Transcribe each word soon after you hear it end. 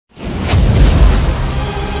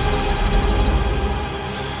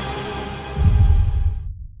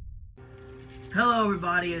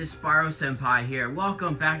everybody, it is Spyro Senpai here.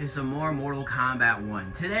 Welcome back to some more Mortal Kombat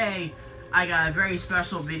 1. Today, I got a very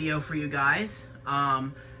special video for you guys.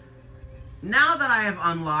 Now that I have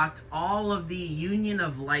unlocked all of the Union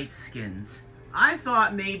of Light skins, I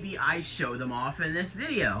thought maybe I'd show them off in this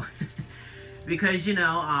video. Because, you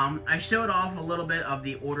know, I showed off a little bit of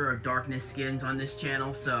the Order of Darkness skins on this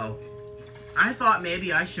channel, so I thought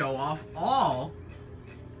maybe I'd show off all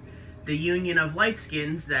the Union of Light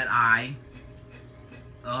skins that I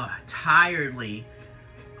tiredly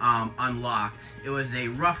unlocked. It was a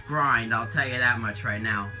rough grind, I'll tell you that much right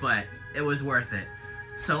now, but it was worth it.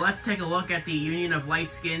 So let's take a look at the Union of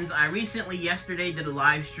Light skins. I recently, yesterday, did a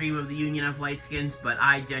live stream of the Union of Light skins, but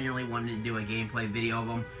I genuinely wanted to do a gameplay video of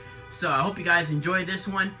them. So I hope you guys enjoyed this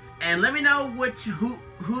one, and let me know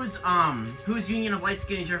whose Union of Light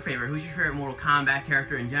skin is your favorite. Who's your favorite Mortal Kombat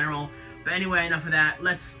character in general? But anyway, enough of that.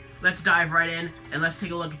 Let's dive right in, and let's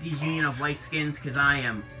take a look at these Union of Light skins, because I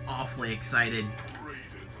am awfully excited.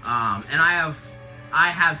 And I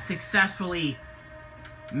have successfully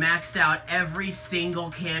maxed out every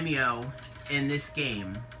single cameo in this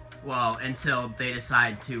game. Well, until they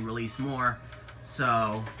decide to release more.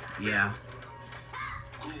 So, yeah.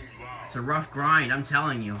 It's a rough grind, I'm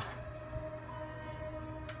telling you.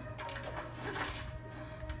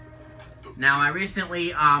 Now, I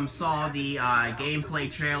recently saw the gameplay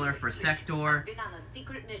trailer for Sector.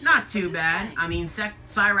 Not too bad. I mean,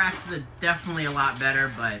 Cyrax is definitely a lot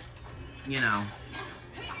better, but, you know.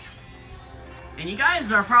 And you guys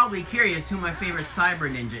are probably curious who my favorite Cyber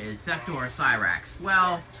Ninja is, Sector or Cyrax.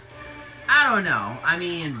 Well, I don't know. I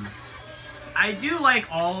mean, I do like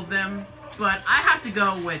all of them, but I have to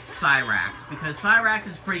go with Cyrax, because Cyrax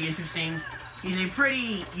is pretty interesting. He's a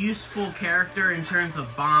pretty useful character in terms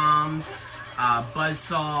of bombs,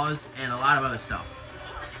 buzzsaws, and a lot of other stuff.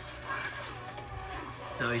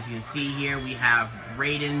 So as you can see here, we have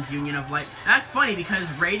Raiden's Union of Light. That's funny, because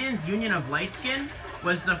Raiden's Union of Light skin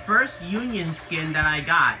was the first Union skin that I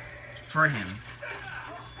got for him.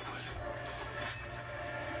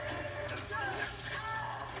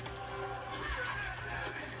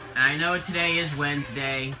 And I know today is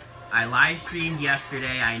Wednesday. I live streamed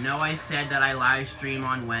yesterday. I know I said that I live stream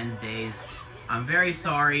on Wednesdays. I'm very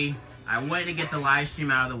sorry. I wanted to get the live stream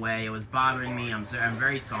out of the way. It was bothering me. I'm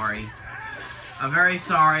very sorry. I'm very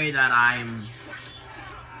sorry that I'm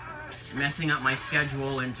messing up my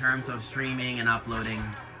schedule in terms of streaming and uploading.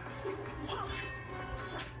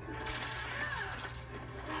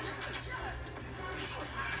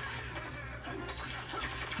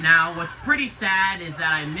 Now, what's pretty sad is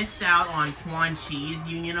that I missed out on Quan Chi's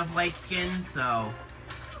Union of Light skin, so...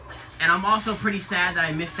 And I'm also pretty sad that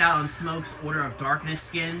I missed out on Smoke's Order of Darkness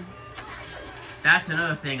skin. That's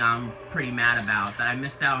another thing I'm pretty mad about, that I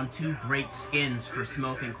missed out on two great skins for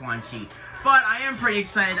Smoke and Quan Chi. But I am pretty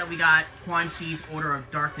excited that we got Quan Chi's Order of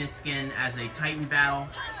Darkness skin as a Titan battle.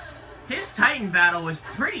 His Titan battle was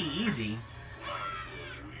pretty easy.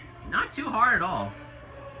 Not too hard at all.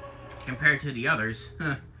 Compared to the others.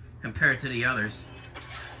 Compared to the others.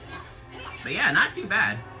 But yeah, not too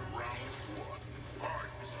bad.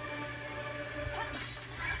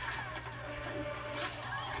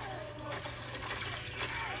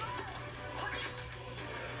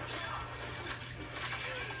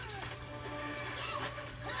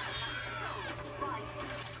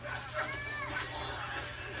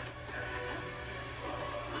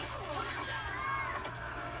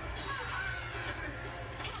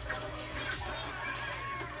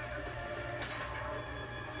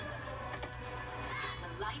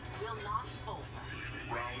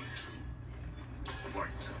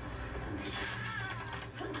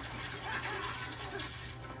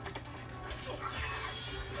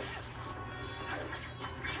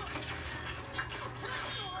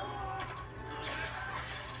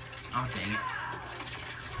 Oh, dang it.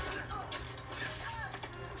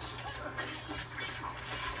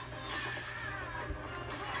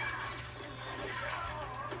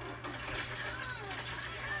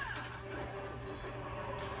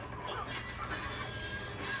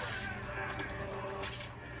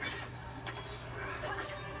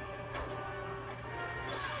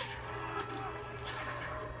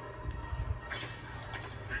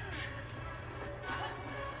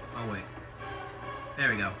 Oh, wait. There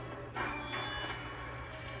we go.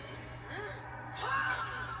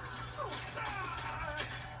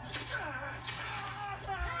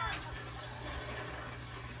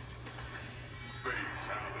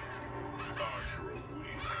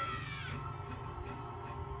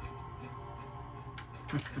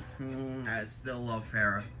 I still love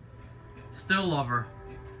Farrah. Still love her.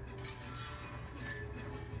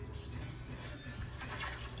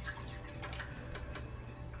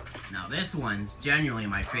 Now this one's genuinely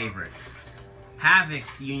my favorite.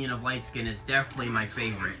 Havoc's Union of Light skin is definitely my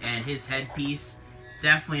favorite, and his headpiece,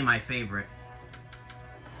 definitely my favorite.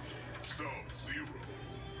 Sub-Zero.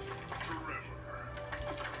 Tremor.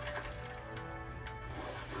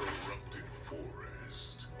 Corrupted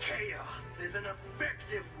forest. Chaos is an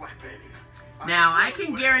effective weapon. Now, I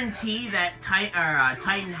can guarantee that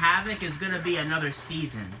Titan Havoc is gonna be another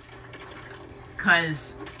season.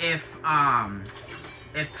 Cause if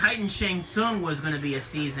Titan Shang Tsung was gonna be a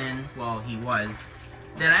season, well, he was,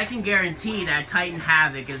 then I can guarantee that Titan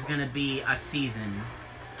Havoc is gonna be a season.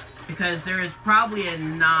 Because there is probably a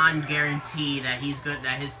non-guarantee that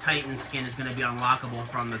his Titan skin is gonna be unlockable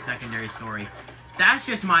from the secondary story. That's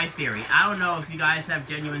just my theory. I don't know if you guys have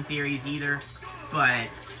genuine theories either, but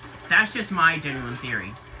that's just my genuine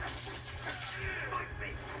theory.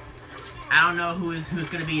 I don't know who's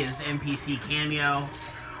gonna be his NPC cameo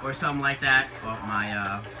or something like that. Oh,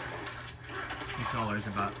 my controller's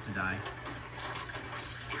about to die.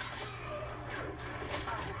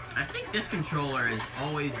 I think this controller is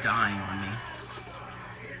always dying on me.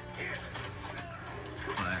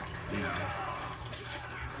 But, you know.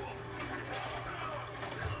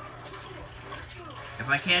 If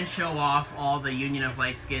I can show off all the Union of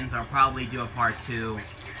Light skins, I'll probably do a part 2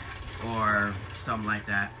 or something like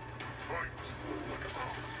that.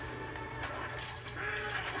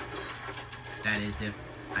 That is, if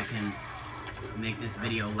I can make this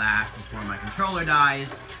video last before my controller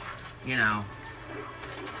dies, you know.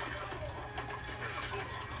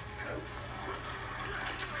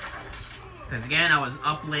 Because again, I was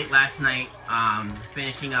up late last night,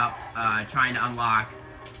 finishing up, trying to unlock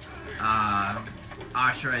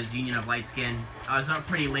Ashura's Union of Light skin. I was up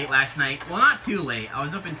pretty late last night. Well, not too late. I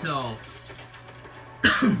was up until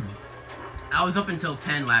I was up until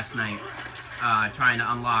 10 last night, trying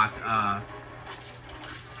to unlock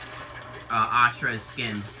Ashura's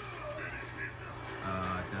skin.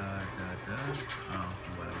 Oh,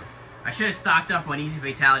 whatever. I should have stocked up on easy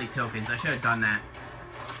fatality tokens. I should have done that.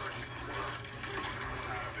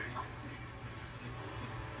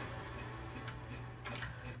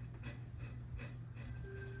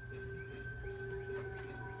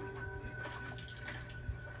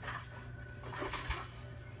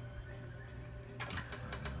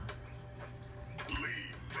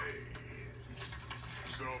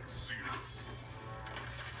 Sub-Zero.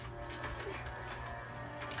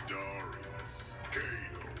 Darius.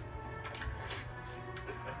 Kano.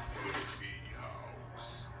 The tea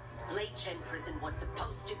house. Lei Chen prison was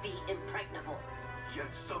supposed to be impregnable.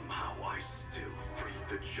 Yet somehow I still freed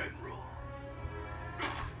the general.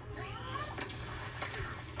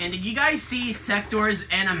 And did you guys see Sector's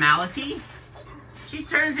animality? She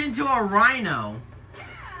turns into a rhino.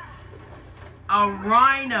 A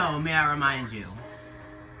rhino, may I remind you.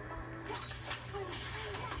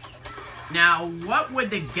 Now, what would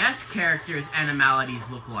the guest characters' animalities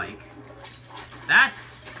look like?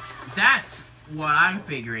 That's what I'm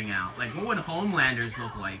figuring out. Like, what would Homelanders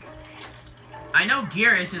look like? I know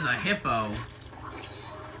Geras is a hippo.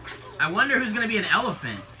 I wonder who's gonna be an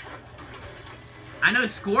elephant. I know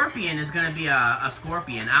Scorpion is gonna be a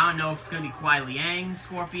scorpion. I don't know if it's gonna be Kuai Liang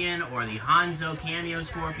Scorpion or the Hanzo cameo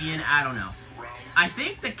Scorpion. I don't know. I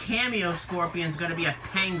think the cameo Scorpion is gonna be a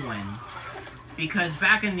penguin. Because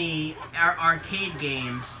back in the arcade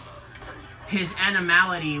games, his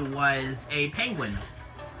animality was a penguin.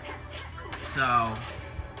 So,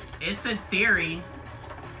 it's a theory.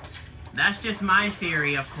 That's just my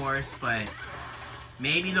theory, of course, but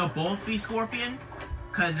maybe they'll both be Scorpion?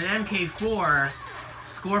 Because in MK4,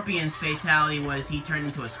 Scorpion's fatality was he turned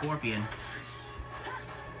into a scorpion.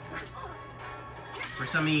 For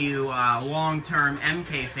some of you long-term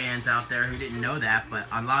MK fans out there who didn't know that, but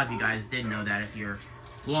a lot of you guys did know that if you're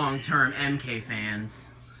long-term MK fans,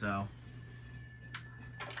 so.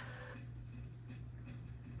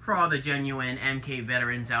 For all the genuine MK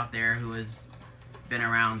veterans out there who has been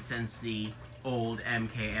around since the old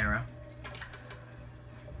MK era.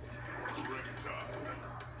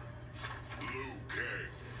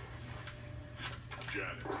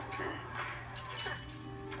 Janet Cage.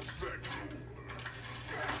 Sector.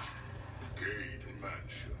 Cade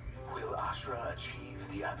Mansion. Will Ashura achieve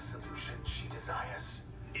the absolution she desires?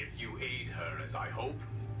 If you aid her as I hope,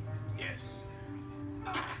 yes.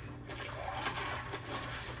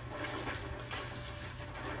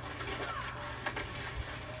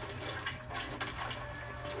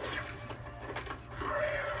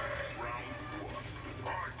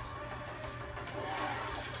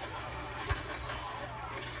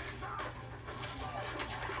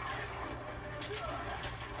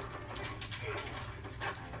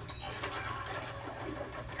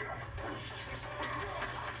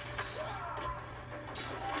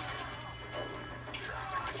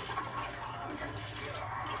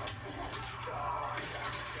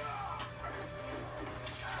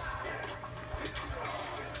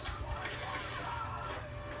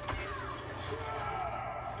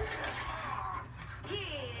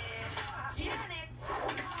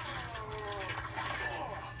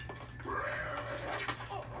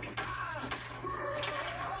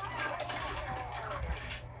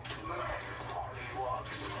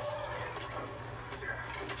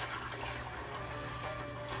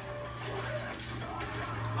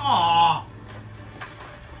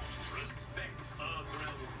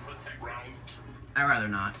 I'd rather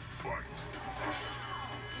not. Fight.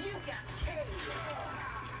 You got caged.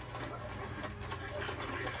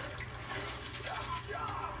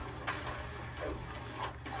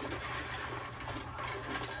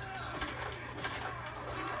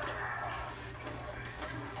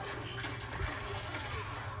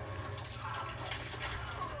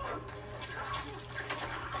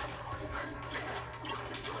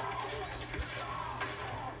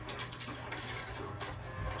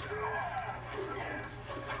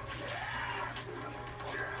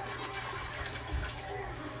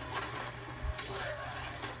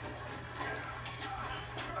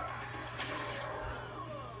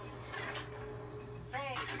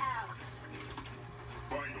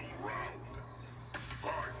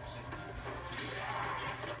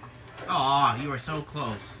 Aw, you were so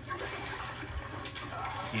close.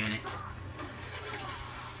 Janet.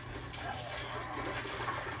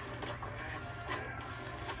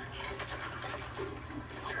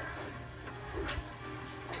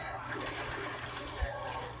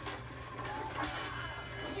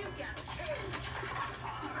 You got caged.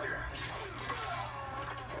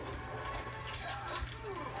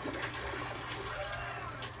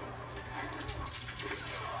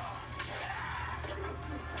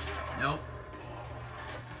 Nope.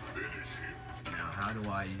 Finish him. Now, how do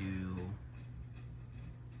I do...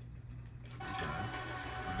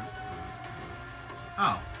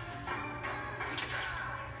 Oh.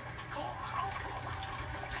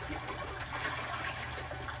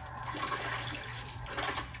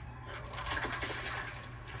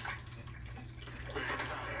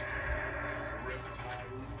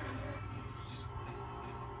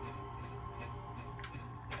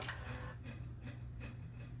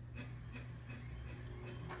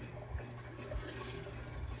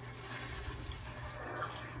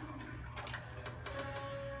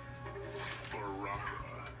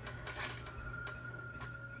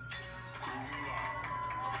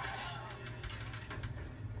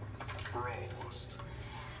 Frost.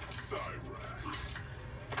 Cyrax.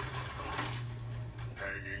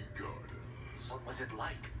 Hanging Gardens. What was it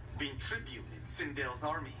like being tribune in Sindale's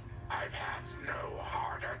army? I've had no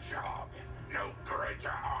harder job, no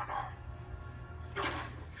greater honor.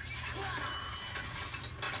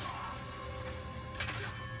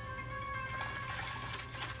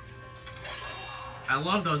 I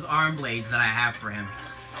love those arm blades that I have for him.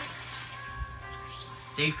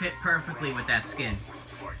 They fit perfectly with that skin.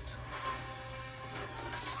 Fight.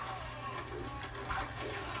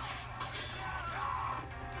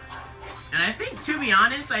 And I think, to be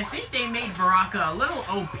honest, I think they made Baraka a little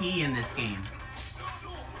OP in this game.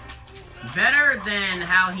 Better than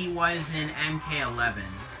how he was in MK11.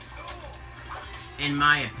 In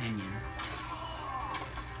my opinion.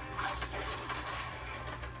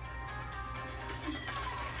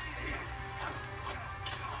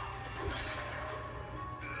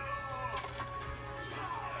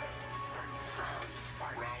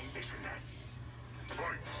 Roundness.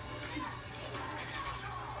 Fight.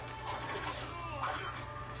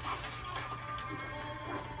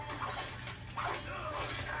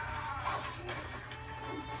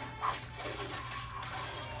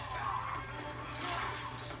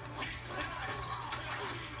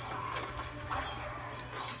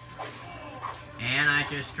 And I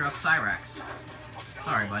just struck Cyrax.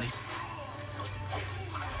 Sorry, buddy.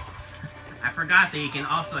 I forgot that you can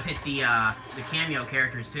also hit the cameo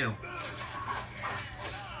characters too.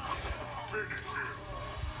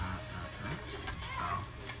 Oh.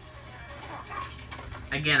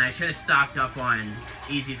 Again, I should have stocked up on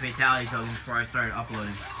easy fatality tokens before I started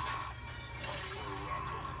uploading.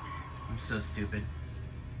 I'm so stupid.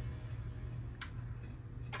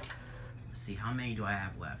 Let's see, how many do I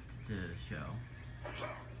have left to show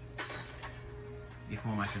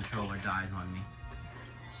before my controller dies on me?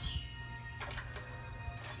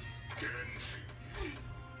 Kenshi.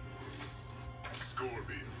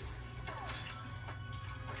 Scorpion.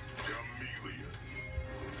 Chameleon.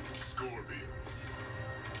 Scorpion.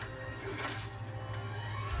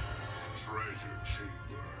 Treasure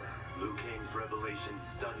Chamber. Liu Kang's revelation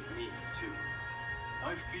stunned me, too.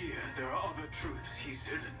 I fear there are other truths he's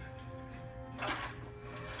hidden.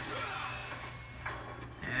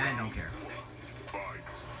 I don't care. Fight.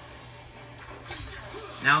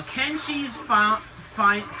 Now Kenshi's finds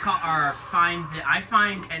it. I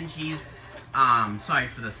find Kenshi's sorry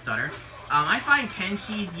for the stutter. I find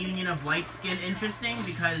Kenshi's Union of Light skin interesting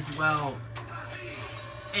because, well,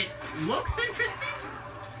 it looks interesting.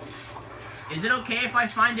 Is it okay if I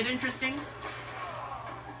find it interesting?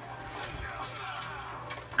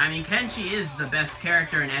 I mean, Kenshi is the best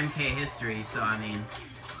character in MK history, so I mean...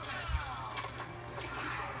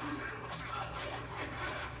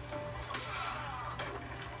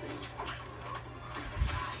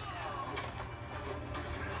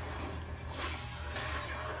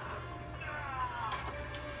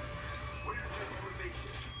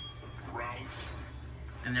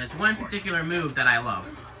 And there's one particular move that I love.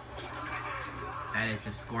 That is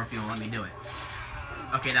if Scorpion will let me do it.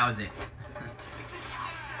 Okay, that was it.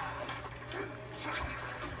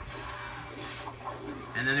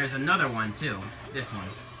 And then there's another one too. This one.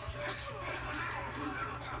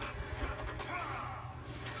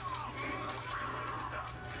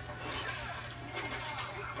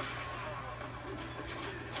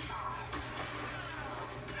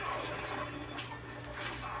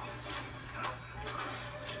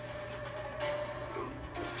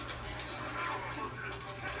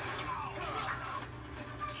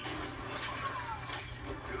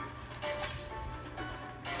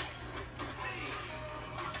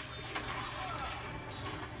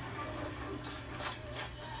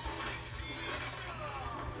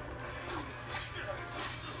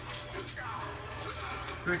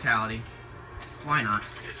 Brutality. Why not?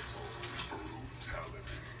 Brutality.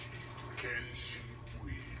 Kenshi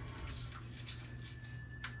wins.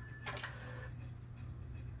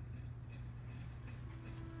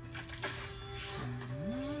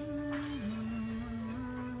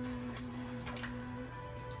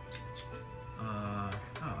 Oh,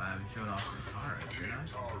 I haven't showed off Tara, did I?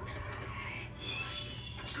 Tara.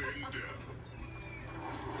 Send down.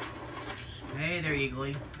 Hey there,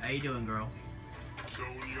 Eagly. How you doing, girl?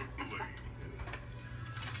 Sonya Blade.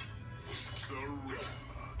 Sarah.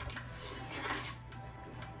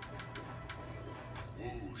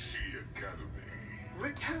 Wuxi Academy.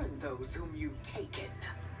 Return those whom you've taken.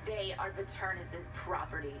 They are Viternus's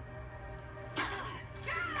property.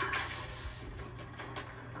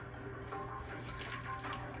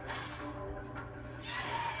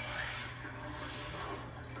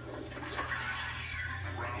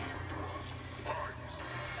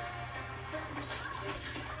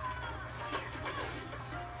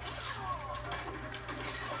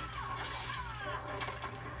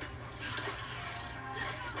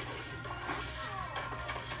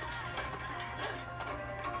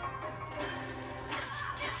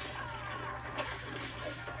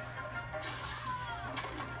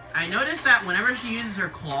 I noticed that whenever she uses her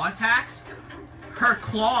claw attacks, her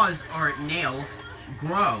claws, or nails,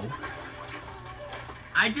 grow.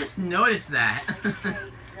 I just noticed that.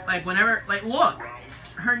 Like whenever, like look,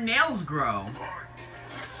 her nails grow.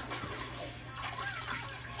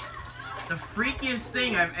 The freakiest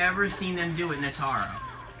thing I've ever seen them do with Natara.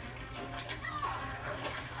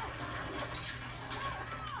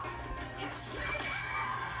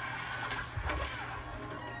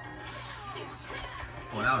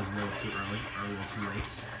 Oh, that was a little too early, or a little too late.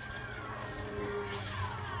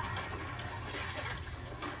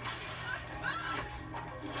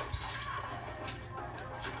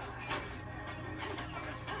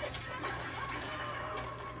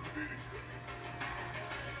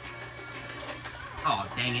 Oh,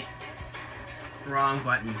 dang it. Wrong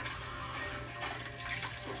button.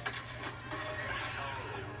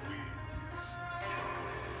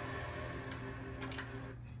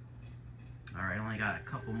 Alright, only got a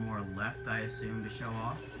couple more left, I assume, to show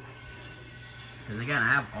off. Because again, I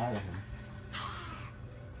have all of them.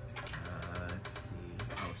 Let's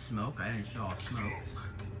see. Oh, smoke. I didn't show off smoke.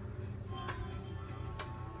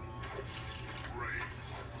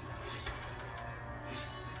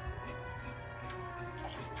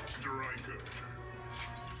 Striker.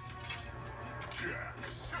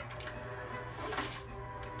 Jax.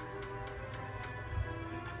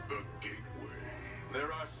 The Gateway.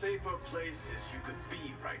 There are safer places you could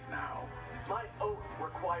be right now. My oath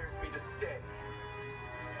requires me to stay.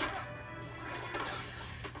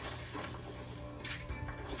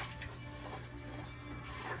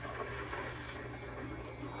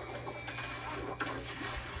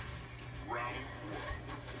 Round one.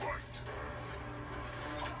 Fight.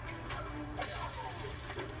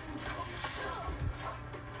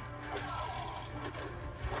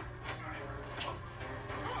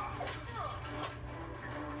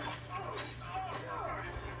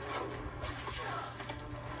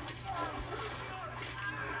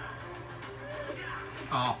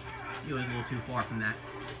 Oh, he was a little too far from that.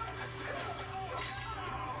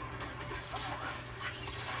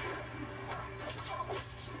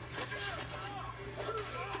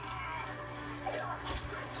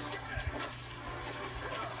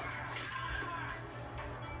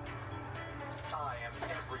 I am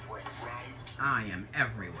everywhere. I am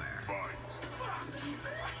everywhere. Fight.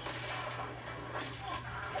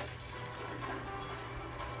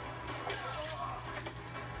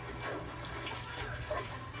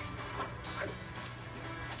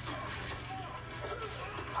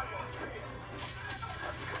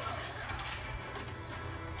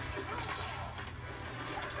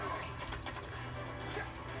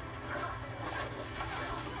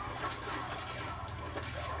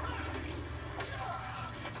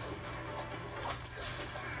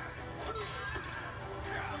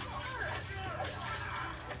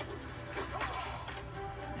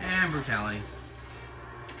 and brutality.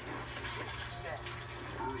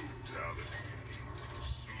 Brutality.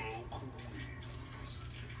 Smoke wings.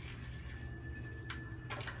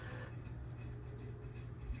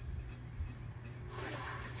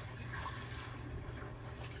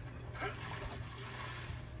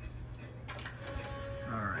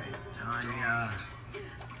 Alright, Tanya.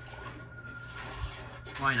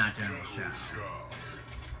 Why not General Shadow?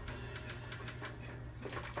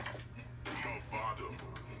 Movado.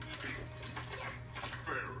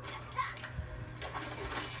 Pharaoh.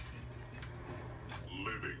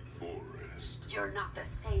 Living forest. You're not the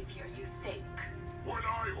savior you think. When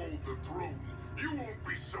I hold the throne, you won't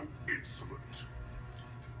be so insolent.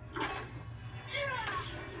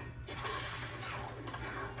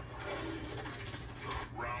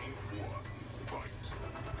 Round one, fight.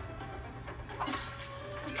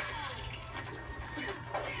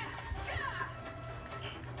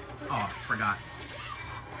 Oh, forgot.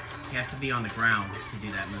 He has to be on the ground to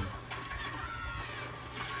do that move.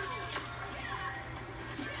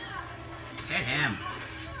 Hit him.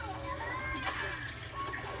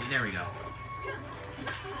 See, there we go.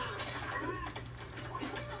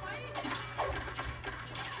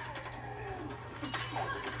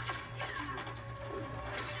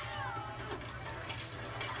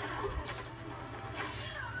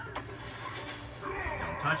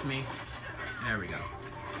 Don't touch me. There we go.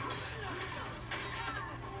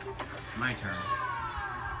 My turn.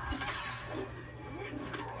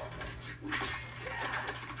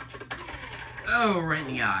 Oh, right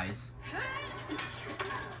in the eyes.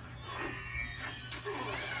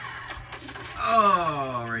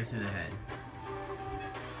 Oh, right through the head.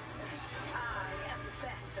 I am the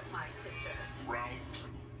best of my sisters. Round two,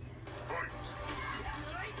 fight.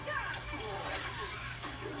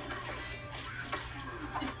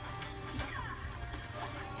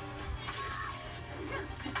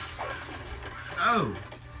 Oh.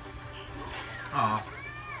 Aw.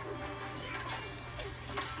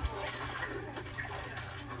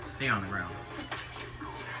 Stay on the ground.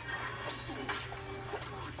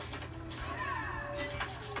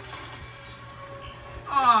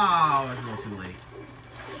 Oh, it was a little too late.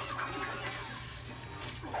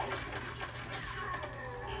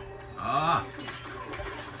 Ah.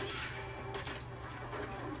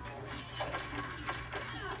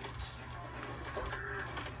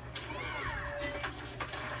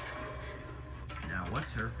 Now,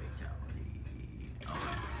 what's her fatality?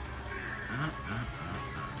 Okay.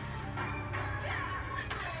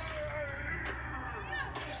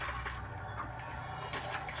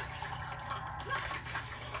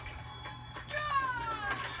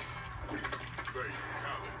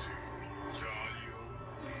 Fatality. Talia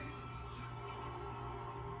wins.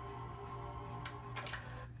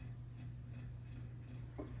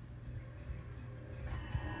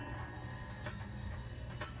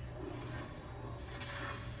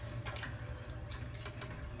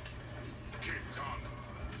 Kitana.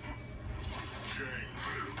 Jane.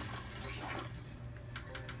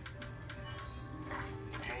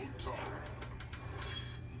 Motaro.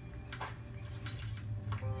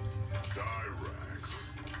 Cyrax.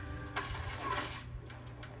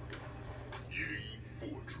 Ying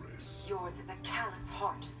Fortress. Yours is a callous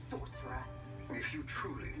heart, sorcerer. If you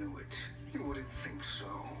truly knew it, you wouldn't think so.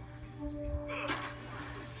 Round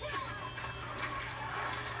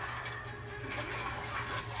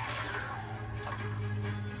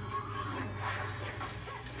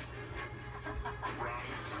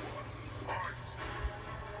one, fight.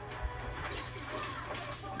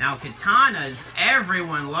 Now, Kitana's,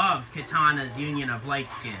 everyone loves Kitana's Union of Light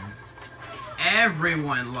Skin.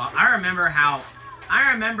 Everyone I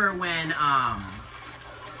remember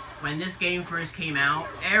when this game first came out,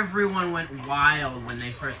 everyone went wild when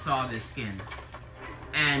they first saw this skin.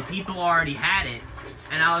 And people already had it.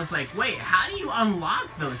 And I was like, wait, how do you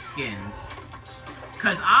unlock those skins?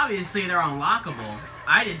 Because obviously they're unlockable.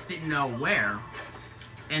 I just didn't know where.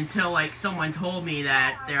 Until, like, someone told me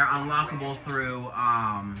that they're unlockable through,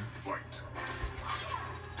 Fight.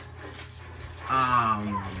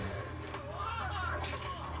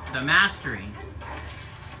 the mastery.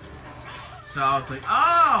 So I was like,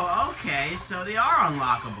 oh, okay, so they are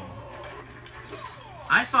unlockable.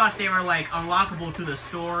 I thought they were, like, unlockable through the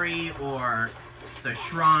story or the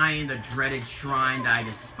shrine, the dreaded shrine that I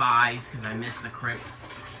despise because I missed the crypt.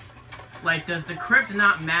 Like, does the crypt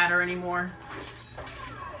not matter anymore?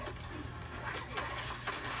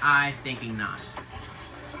 I'm thinking not.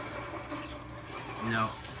 No.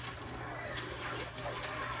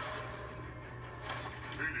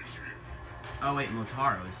 Finish him. Oh wait,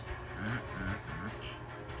 Motaro's.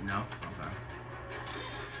 No? Okay.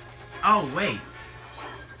 Oh wait.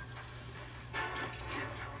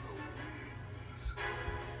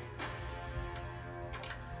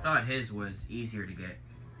 thought his was easier to get.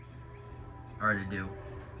 Or to do.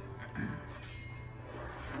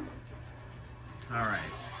 Alright.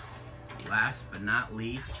 Last but not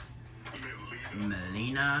least,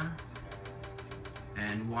 Melina.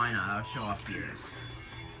 And why not? I'll show off Beerus.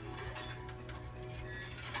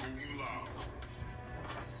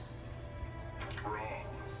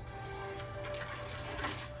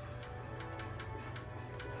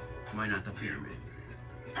 Why not the pyramid?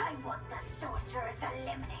 I want the sorcerers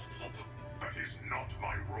eliminated. That is not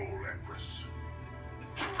my role, Empress.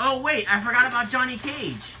 Oh wait, I forgot about Johnny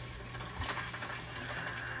Cage.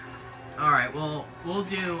 Alright, well, we'll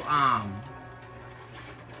do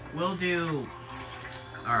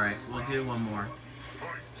one more.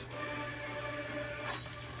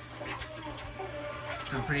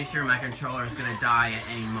 I'm pretty sure my controller is gonna die at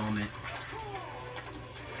any moment.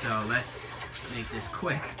 So let's make this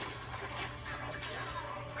quick.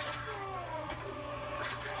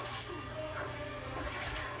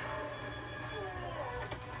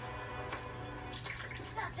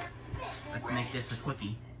 Let's make this a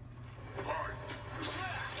quickie.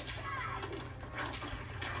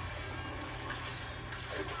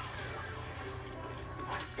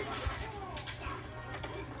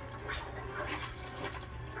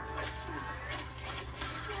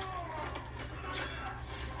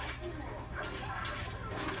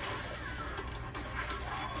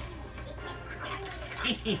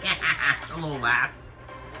 A little laugh.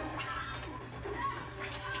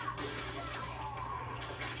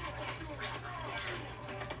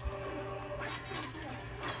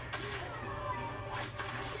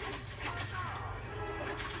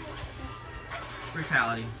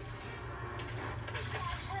 Brutality.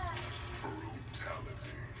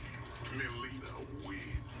 Melina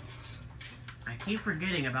wins. I keep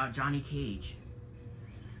forgetting about Johnny Cage.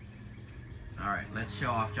 Alright, let's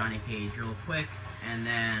show off Johnny Cage real quick, and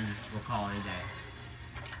then we'll call it a day.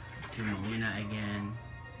 Let's do Melina again.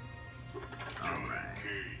 Alright.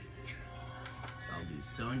 I'll do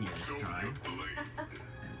Sonya this time.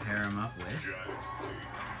 And pair him up with...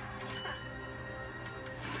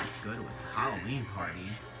 Let's go to his Halloween party.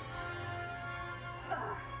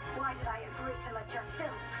 Why did I agree to let your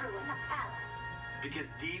film crew in the palace? Because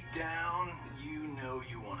deep down, you know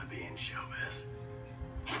you want to be in showbiz.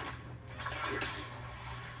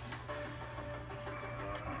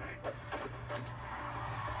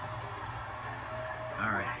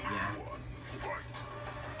 Alright, yeah.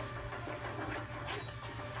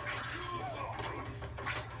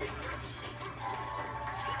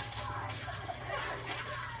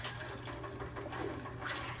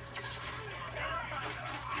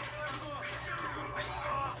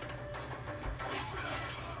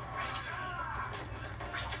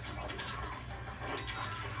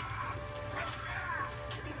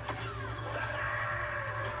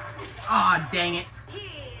 Aw, dang it.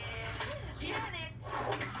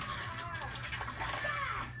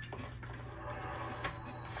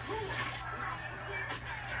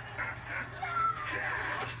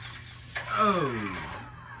 Oh.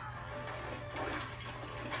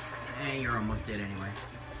 And you're almost dead anyway.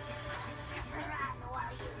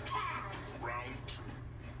 Round 2.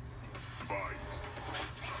 Fight.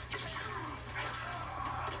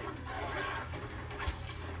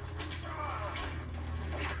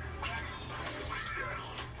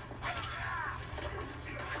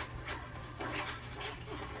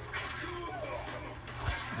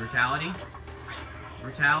 Brutality?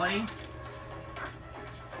 Brutality?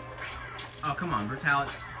 Oh, come on,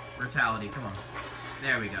 brutality. Brutality, come on.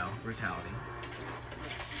 There we go, brutality.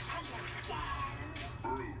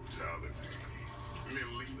 Brutality.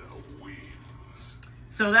 Melina wins.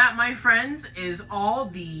 So that, my friends, is all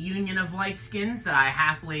the Union of Light skins that I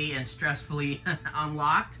happily and stressfully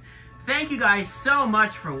unlocked. Thank you guys so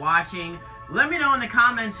much for watching. Let me know in the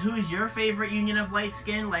comments who's your favorite Union of Light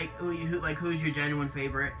skin, who's your genuine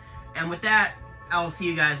favorite. And with that, I will see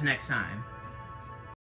you guys next time.